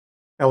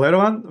Hello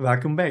everyone,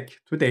 welcome back.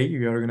 Today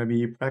we are going to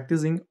be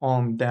practicing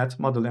on that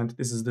model and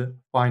this is the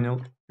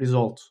final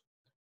result.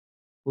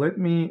 Let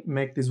me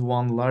make this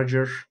one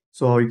larger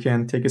so you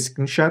can take a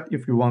screenshot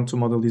if you want to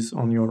model this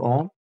on your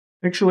own.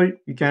 Actually,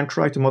 you can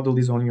try to model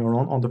this on your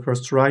own on the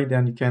first try,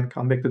 then you can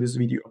come back to this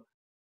video.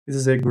 This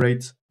is a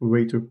great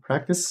way to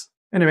practice.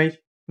 Anyway,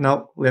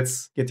 now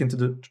let's get into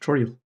the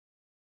tutorial.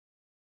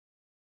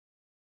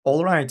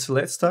 Alright,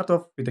 let's start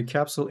off with the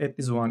capsule at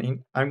this one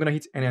in. I'm gonna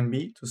hit N and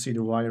B to see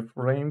the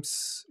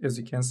wireframes. As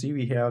you can see,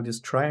 we have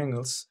these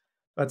triangles,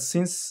 but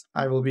since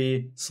I will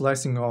be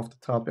slicing off the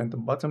top and the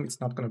bottom,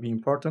 it's not gonna be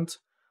important.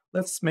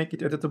 Let's make it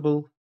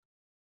editable.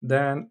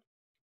 Then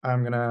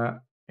I'm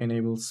gonna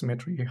enable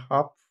symmetry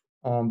hub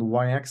on the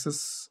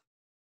y-axis.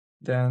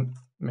 Then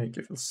make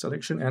a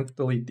selection and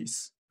delete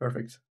this.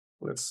 Perfect.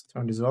 Let's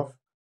turn this off.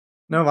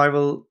 Now I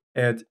will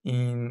add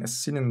in a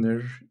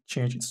cylinder,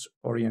 change its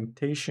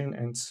orientation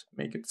and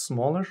make it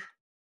smaller.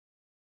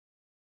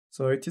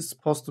 So it is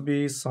supposed to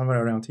be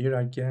somewhere around here,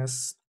 I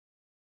guess.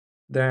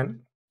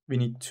 Then we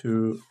need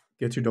to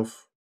get rid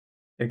of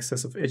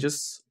excessive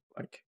edges,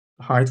 like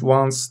the height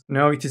ones.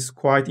 Now it is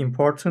quite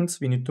important.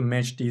 We need to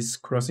match these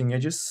crossing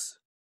edges.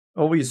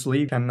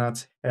 Obviously, you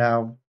cannot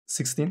have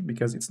 16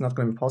 because it's not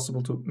going to be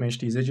possible to match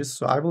these edges.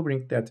 So I will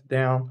bring that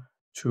down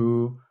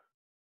to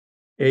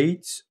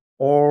 8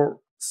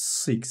 or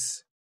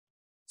 6.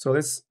 So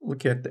let's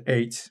look at the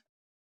 8.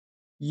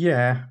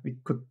 Yeah, we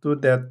could do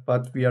that,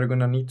 but we are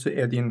gonna need to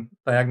add in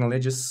diagonal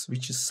edges,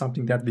 which is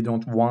something that we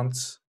don't want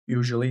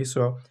usually.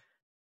 So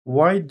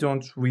why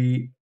don't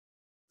we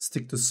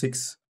stick to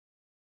 6?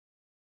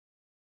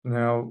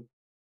 Now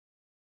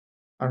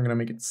I'm gonna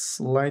make it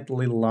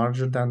slightly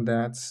larger than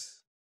that.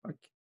 Like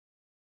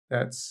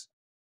that's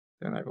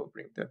then I will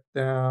bring that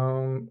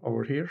down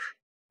over here.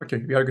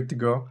 Okay, we are good to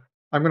go.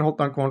 I'm gonna hold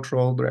down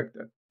Control, drag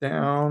that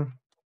down.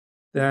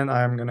 Then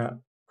I'm gonna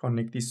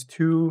connect these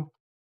two.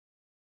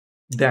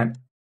 Then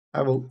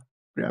I will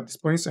grab these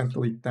points and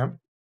delete them.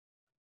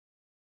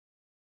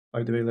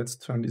 By the way, let's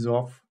turn this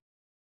off.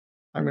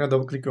 I'm gonna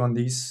double click on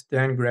these,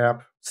 then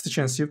grab Stitch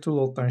and Shift tool,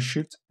 hold down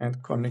Shift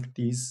and connect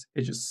these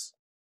edges.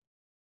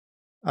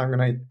 I'm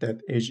gonna hit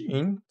that edge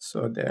in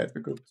so that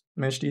we could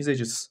match these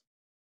edges.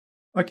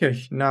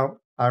 Okay, now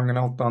I'm gonna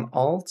hold down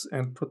Alt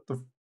and put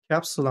the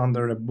capsule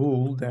under a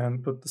bool,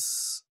 then put the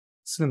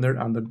cylinder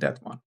under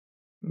that one.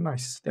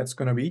 Nice, that's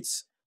gonna be it.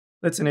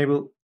 Let's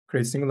enable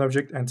create single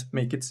object and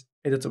make it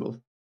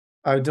editable.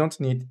 I don't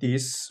need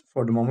this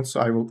for the moment, so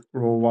I will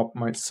roll up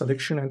my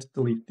selection and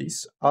delete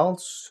this.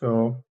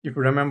 Also, if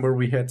you remember,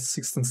 we had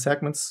 16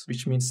 segments,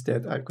 which means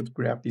that I could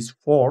grab these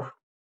 4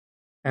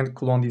 and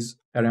clone these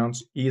around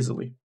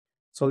easily.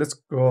 So let's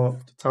go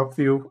to top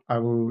view. I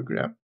will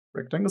grab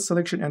rectangle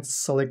selection and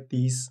select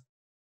these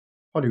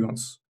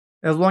polygons.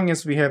 As long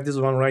as we have this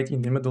one right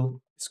in the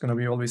middle, it's going to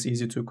be always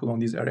easy to clone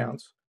these around.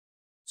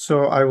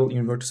 So I will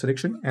invert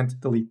selection and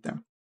delete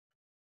them.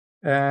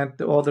 And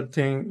the other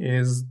thing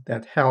is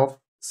that health,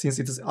 since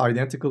it is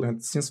identical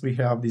and since we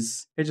have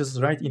these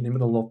edges right in the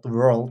middle of the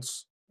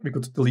worlds, we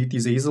could delete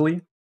these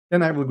easily.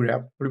 Then I will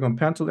grab polygon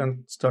pen tool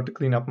and start to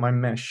clean up my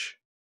mesh.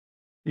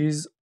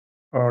 These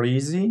are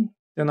easy.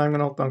 Then I'm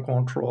gonna hold down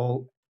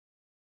Control,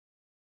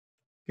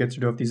 get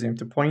rid of these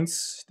empty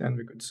points. Then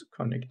we could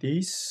connect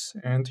these,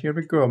 and here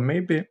we go.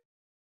 Maybe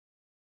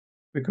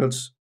we could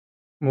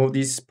move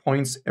these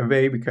points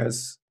away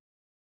because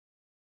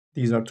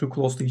these are too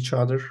close to each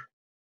other.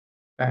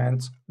 And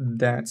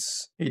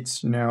that's it.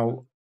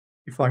 Now,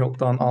 if I hold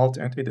down Alt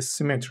and hit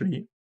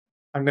symmetry,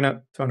 I'm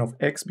gonna turn off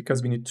X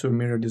because we need to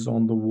mirror this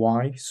on the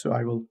Y. So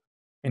I will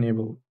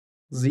enable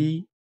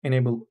Z,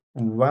 enable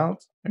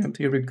Weld, and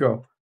here we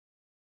go.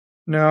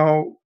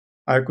 Now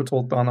I could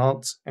hold down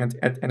Alt and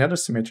add another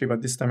symmetry,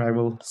 but this time I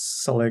will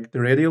select the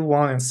radial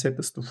one and set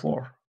this to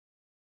 4.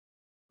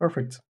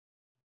 Perfect.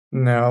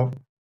 Now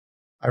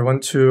I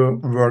want to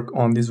work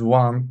on this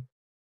one,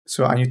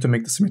 so I need to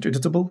make the symmetry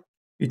editable.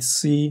 It's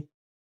C.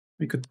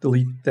 We could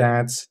delete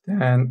that.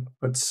 Then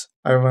what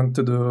I want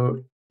to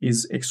do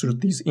is extrude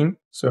these in.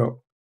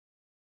 So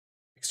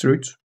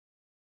extrude,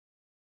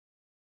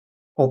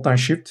 hold down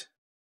Shift,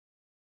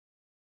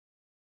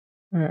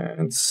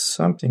 and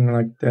something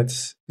like that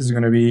is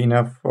going to be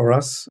enough for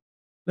us.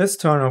 Let's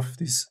turn off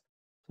these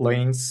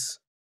planes.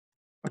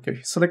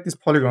 Okay, select these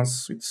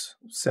polygons with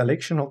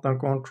selection, hold down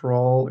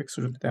Control,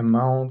 extrude them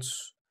out.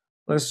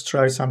 Let's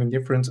try something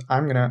different.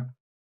 I'm gonna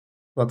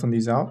flatten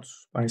these out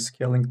by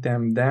scaling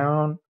them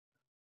down.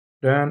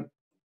 Then,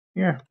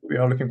 yeah, we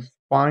are looking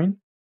fine.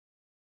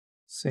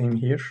 Same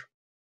here.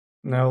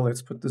 Now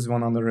let's put this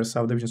one under a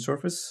subdivision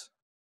surface.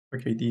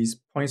 Okay, these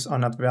points are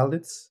not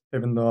valid,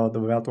 even though the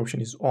weld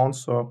option is on.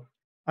 So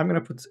I'm gonna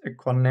put a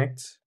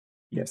connect.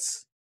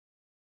 Yes.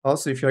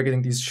 Also, if you're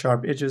getting these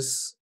sharp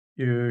edges,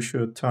 you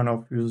should turn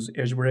off use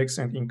edge breaks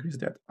and increase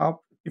that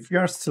up. If you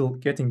are still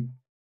getting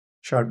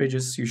sharp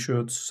edges, you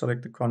should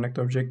select the connect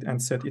object and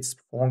set its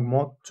long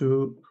mode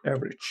to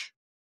average.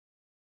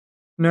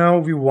 Now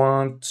we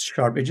want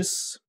sharp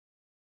edges.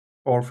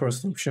 Our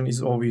first option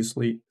is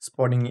obviously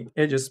spotting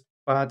edges,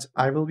 but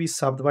I will be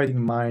subdividing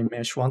my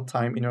mesh one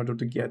time in order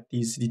to get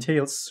these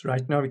details.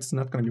 Right now, it's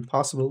not going to be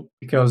possible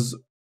because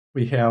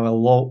we have a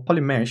low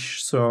poly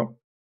mesh. So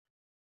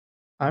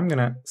I'm going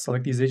to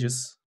select these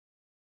edges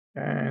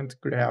and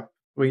grab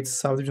weight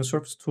subdivision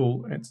surface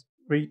tool and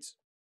weight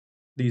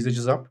these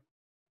edges up.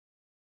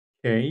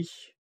 Okay.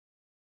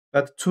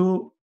 But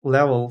 2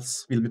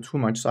 levels will be too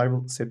much, so I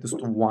will set this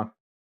to 1.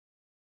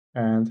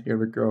 And here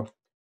we go.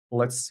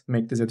 Let's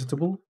make this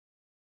editable.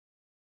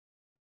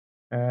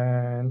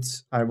 And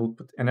I will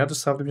put another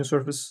subdivision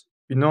surface.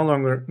 We no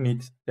longer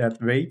need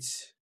that weight.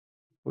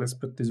 Let's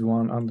put this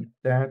one under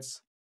that.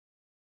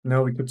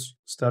 Now we could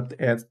start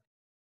to add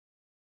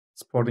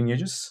supporting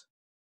edges.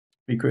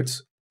 We could,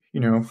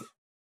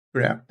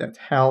 grab that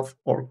half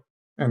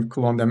and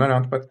clone them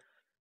around, but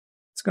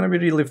it's gonna be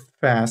really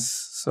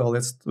fast. So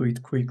let's do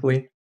it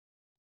quickly.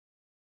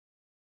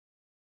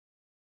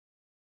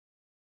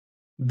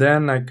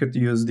 Then I could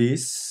use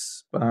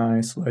this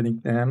by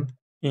sliding them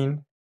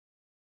in.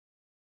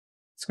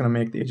 It's gonna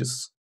make the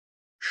edges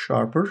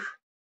sharper.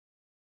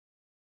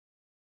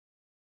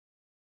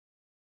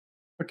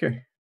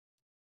 Okay.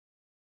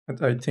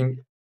 And I think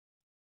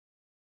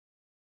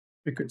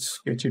we could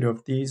get rid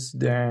of these,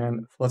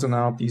 then flatten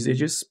out these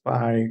edges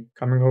by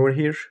coming over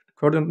here,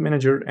 coordinate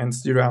manager, and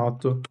zero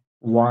out to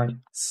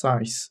one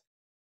size.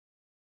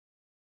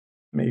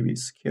 Maybe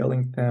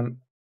scaling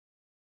them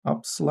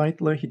up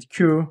slightly, hit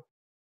Q.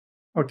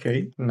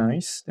 Okay,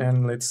 nice.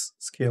 Then let's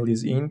scale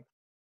these in,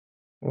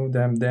 move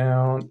them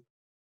down.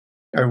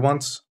 I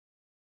want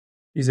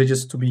these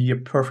edges to be a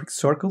perfect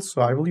circle,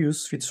 so I will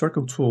use Fit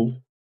Circle tool.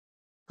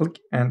 Click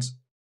and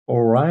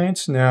all right,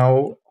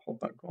 now hold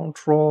down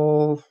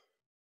Control.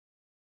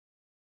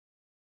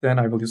 Then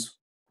I will use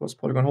close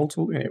polygon hole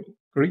tool, enable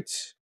grid.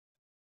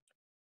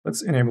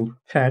 Let's enable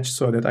patch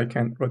so that I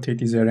can rotate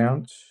these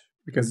around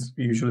because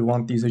we usually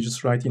want these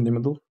edges right in the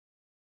middle.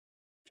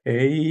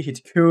 Okay,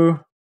 hit Q.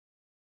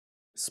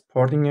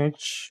 Supporting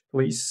edge,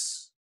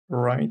 please,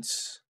 right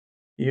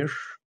here.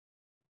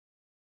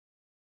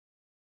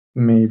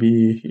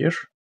 Maybe here.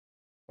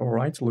 All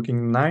right,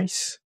 looking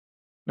nice.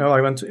 Now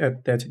I want to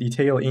add that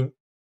detail in.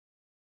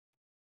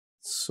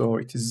 So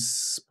it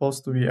is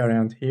supposed to be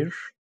around here.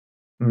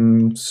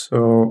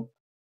 So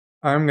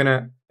I'm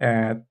gonna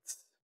add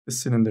the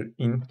cylinder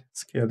in,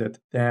 scale that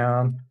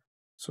down.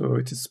 So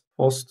it is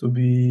supposed to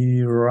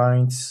be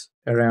right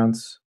around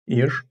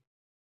here.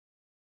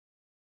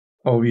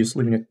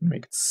 Obviously, we need to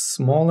make it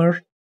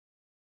smaller.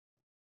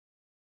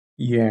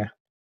 Yeah,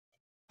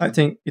 I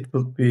think it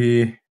would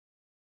be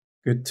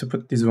good to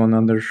put this one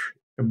under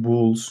a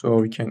bool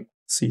so we can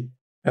see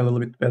a little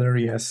bit better.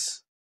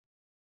 Yes.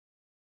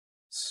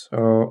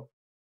 So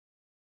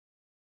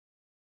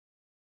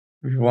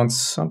we want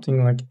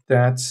something like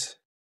that.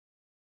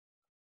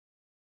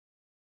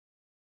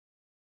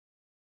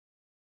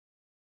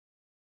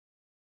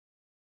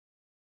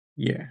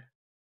 Yeah.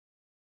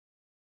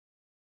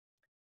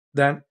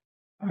 Then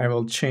I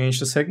will change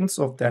the segments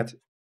of that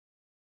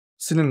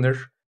cylinder.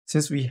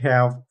 Since we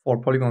have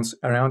 4 polygons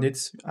around it,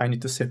 I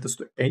need to set this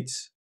to 8.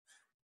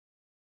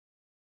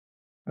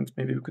 And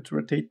maybe we could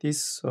rotate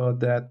this so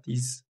that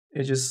these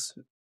edges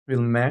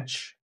will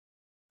match.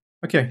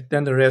 Okay,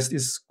 then the rest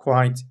is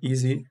quite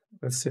easy.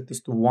 Let's set this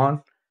to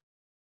 1.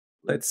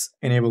 Let's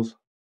enable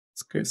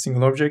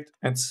single object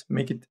and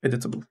make it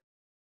editable.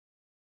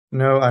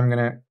 Now I'm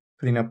gonna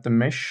clean up the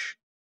mesh.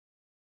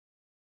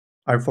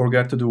 I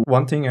forgot to do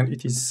one thing, and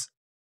it is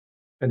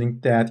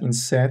adding that in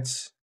set.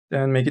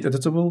 Then make it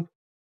editable.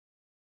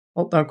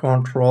 Hold down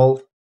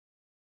Control.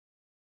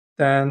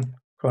 Then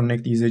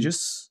connect these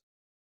edges.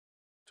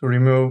 To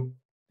remove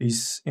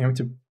these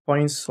empty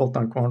points, hold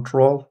down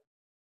Control.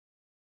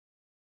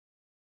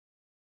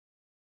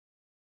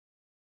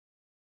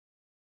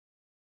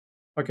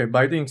 Okay,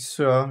 by doing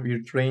so,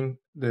 we train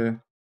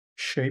the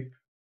shape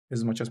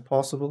as much as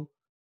possible.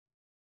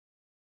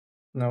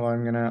 Now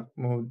I'm gonna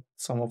move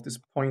some of these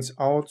points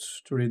out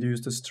to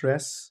reduce the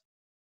stress.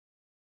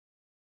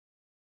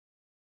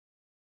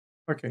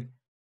 Okay,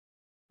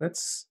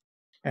 let's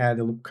add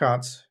a loop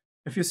cut.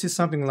 If you see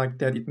something like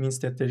that, it means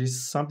that there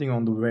is something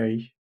on the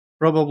way.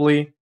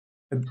 Probably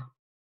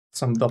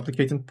some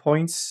duplicated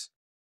points.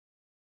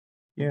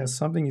 Yeah,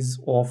 something is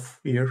off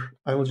here.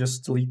 I will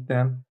just delete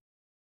them.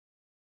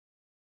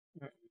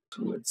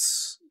 So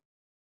let's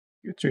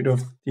get rid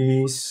of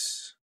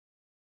these.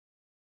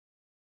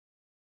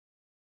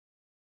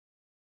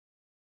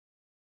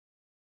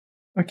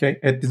 Okay,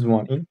 add this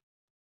one in.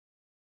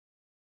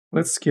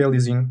 Let's scale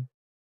this in.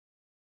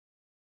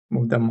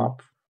 Move them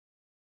up.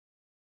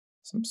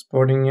 Some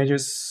supporting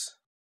edges.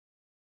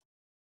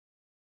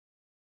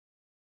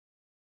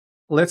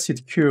 Let's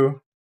hit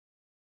Q.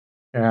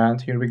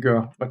 And here we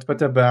go. But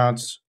what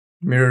about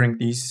mirroring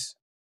these?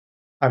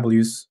 I will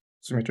use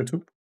symmetry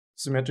tube.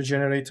 Symmetry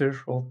generator,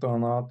 hold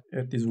down out,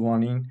 add this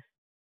one in.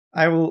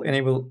 I will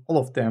enable all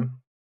of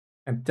them.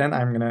 And then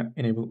I'm gonna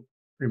enable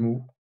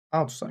remove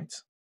outside.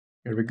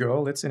 Here we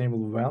go. Let's enable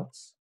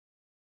welds.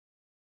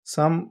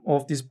 Some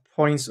of these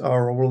points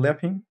are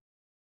overlapping,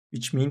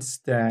 which means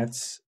that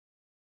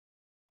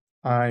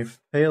I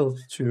failed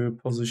to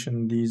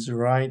position these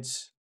right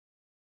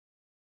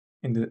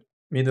in the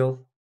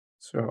middle.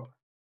 So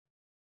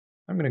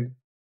I'm going to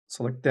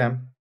select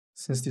them.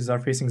 Since these are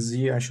facing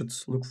Z, I should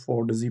look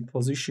for the Z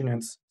position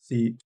and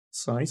Z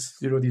size.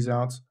 Zero these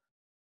out.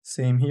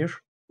 Same here.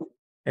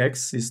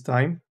 X this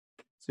time.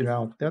 Zero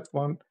out that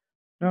one.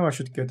 Now I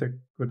should get a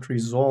good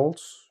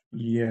result.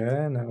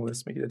 Yeah, now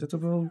let's make it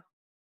editable.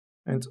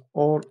 And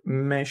our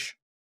mesh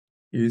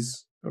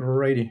is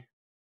ready.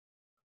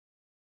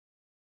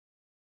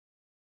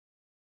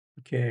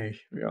 Okay,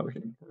 we are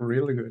looking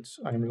really good.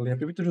 I'm really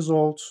happy with the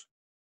results.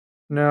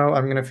 Now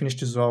I'm gonna finish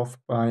this off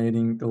by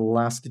adding the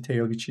last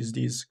detail, which is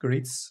these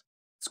grids.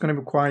 It's gonna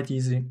be quite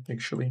easy,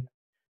 actually.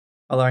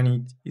 All I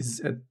need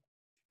is a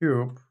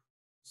cube,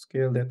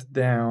 scale that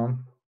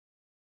down.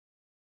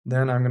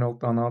 Then I'm gonna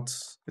open out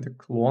with a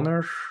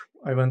cloner.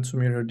 I want to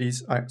mirror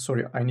these.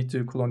 Sorry, I need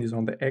to clone this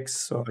on the X,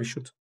 so I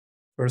should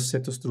first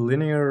set this to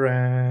linear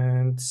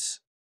and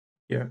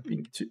yeah,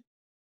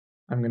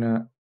 I'm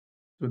gonna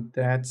do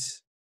that.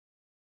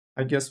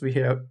 I guess we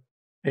have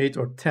 8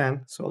 or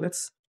 10, so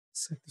let's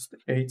set this to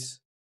 8.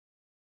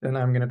 Then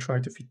I'm gonna try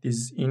to fit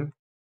this in.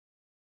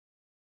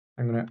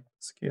 I'm gonna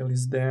scale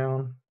this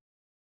down.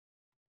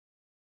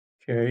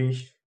 Okay,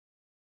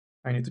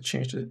 I need to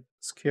change the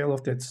scale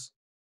of that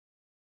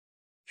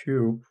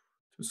cube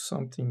to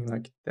something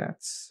like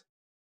that.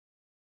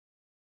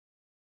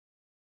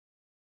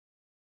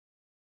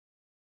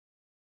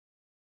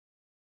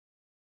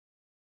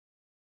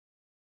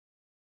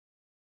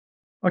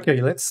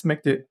 Okay, let's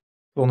make the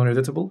cloner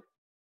editable.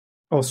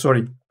 Oh,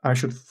 sorry, I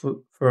should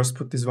first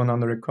put this one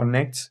under a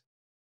connect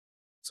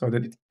so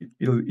that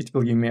it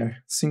will give me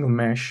a single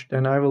mesh.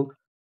 Then I will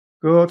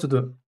go to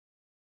the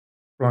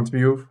front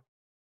view,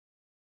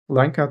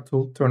 line cut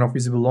tool, turn off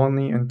visible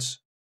only, and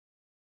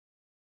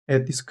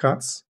add these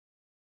cuts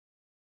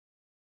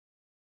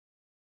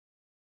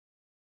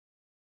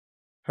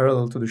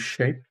parallel to the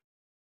shape.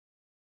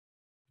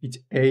 Hit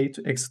A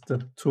to exit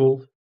the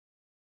tool,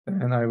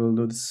 and I will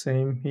do the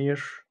same here.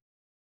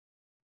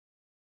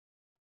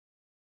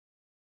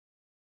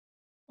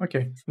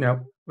 Okay,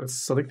 now let's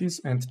select these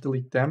and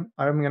delete them.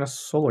 I'm gonna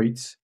solo it,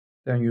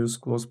 then use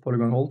close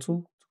polygon hole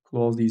tool to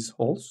close these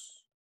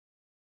holes.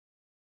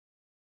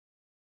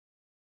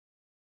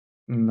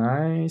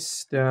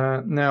 Nice.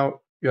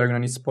 Now you are gonna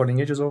need supporting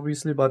edges,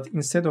 obviously, but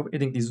instead of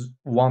adding these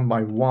one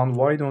by one,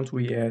 why don't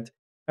we add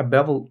a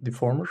bevel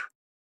deformer?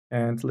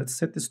 And let's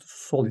set this to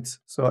solid.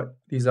 So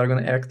these are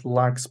gonna act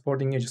like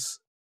supporting edges.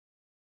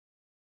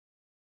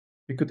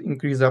 We could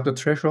increase up the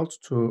threshold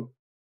to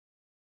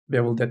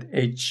bevel that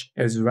edge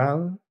as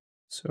well.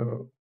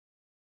 So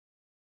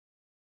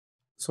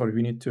sorry,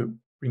 we need to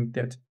bring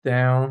that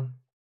down.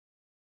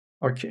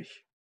 Okay.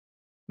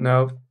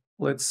 Now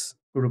let's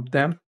group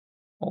them.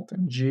 Alt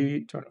and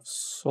G, turn off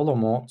solo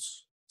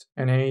modes.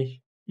 NA,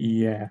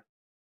 yeah,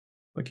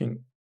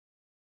 looking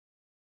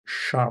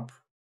sharp.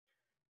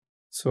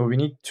 So we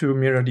need to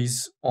mirror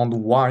these on the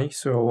Y.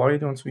 So why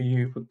don't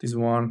we put this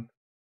one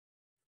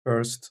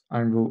first?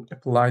 I will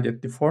apply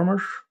that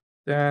deformer.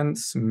 Then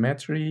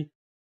symmetry.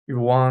 We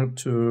want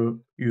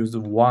to use the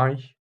Y,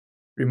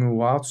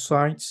 remove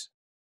outside.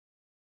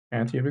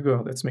 And here we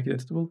go. Let's make it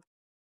editable.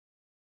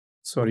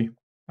 Sorry,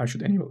 I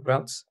should enable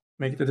welds.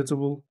 Make it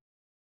editable.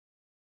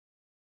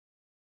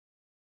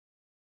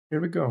 Here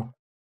we go.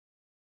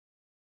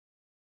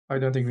 I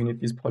don't think we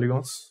need these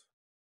polygons.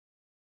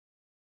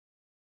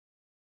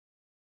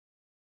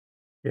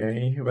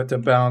 Okay, what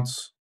about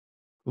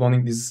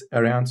cloning these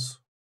arounds?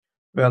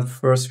 Well,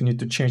 first we need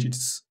to change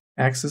its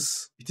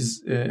axis. It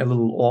is a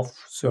little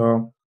off,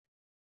 so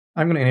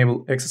I'm going to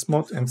enable axis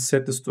mode and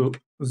set this to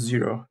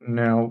 0.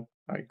 Now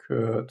I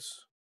could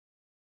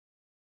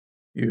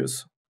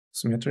use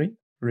symmetry,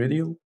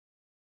 radial.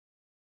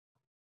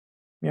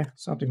 Yeah,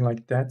 something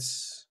like that.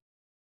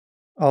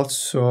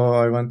 Also,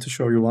 I want to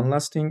show you one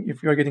last thing.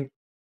 If you are getting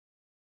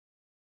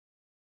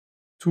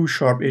too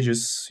sharp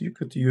edges, you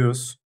could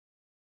use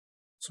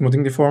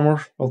smoothing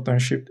deformer, Alt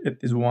and Shift, add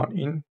this one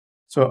in.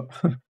 So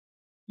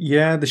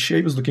yeah, the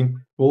shape is looking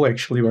cool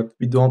actually, but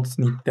we don't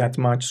need that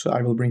much. So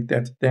I will bring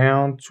that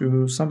down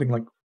to something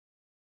like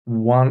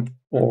 1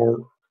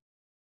 or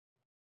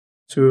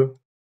 2.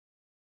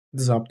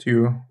 It's up to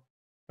you.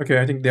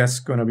 Okay, I think that's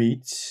gonna be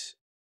it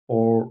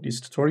for this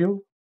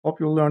tutorial. Hope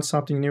you learned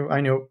something new.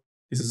 I know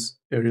this is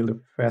a really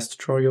fast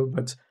tutorial,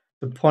 but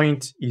the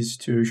point is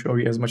to show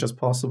you as much as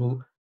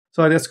possible.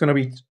 So that's gonna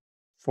be it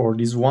for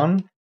this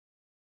one.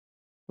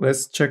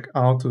 Let's check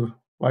out the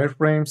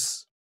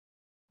wireframes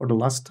for the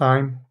last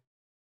time.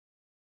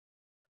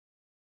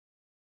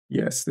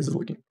 Yes, this is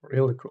looking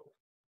really cool.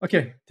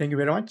 Okay, thank you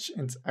very much,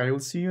 and I will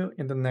see you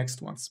in the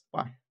next ones.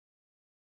 Bye.